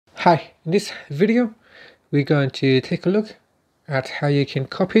Hi, in this video, we're going to take a look at how you can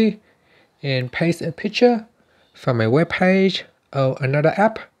copy and paste a picture from a web page or another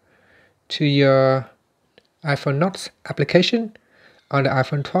app to your iPhone Notes application on the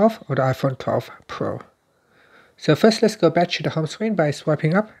iPhone 12 or the iPhone 12 Pro. So first, let's go back to the home screen by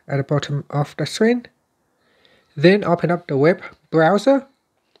swiping up at the bottom of the screen. Then open up the web browser.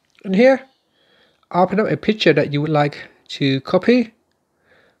 And here, open up a picture that you would like to copy.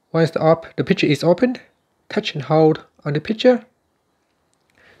 Once the picture is opened, touch and hold on the picture.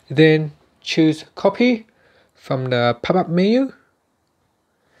 Then choose Copy from the pop-up menu.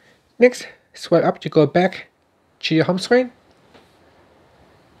 Next, swipe up to go back to your home screen.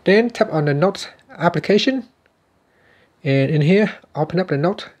 Then tap on the Notes application. And in here, open up the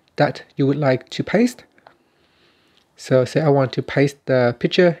note that you would like to paste. So say I want to paste the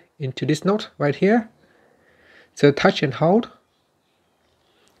picture into this note right here. So touch and hold.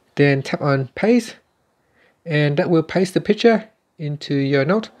 Then tap on Paste, and that will paste the picture into your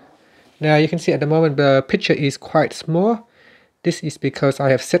note. Now you can see at the moment the picture is quite small. This is because I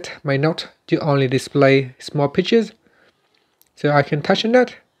have set my note to only display small pictures. So I can touch on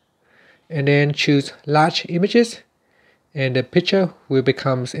that and then choose large images, and the picture will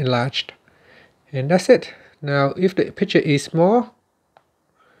become enlarged. And that's it. Now if the picture is small,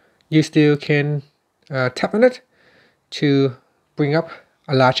 you still can tap on it to bring up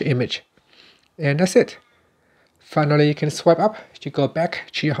a large image. And that's it. Finally, you can swipe up to go back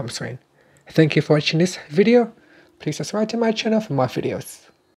to your home screen. Thank you for watching this video. Please subscribe to my channel for more videos.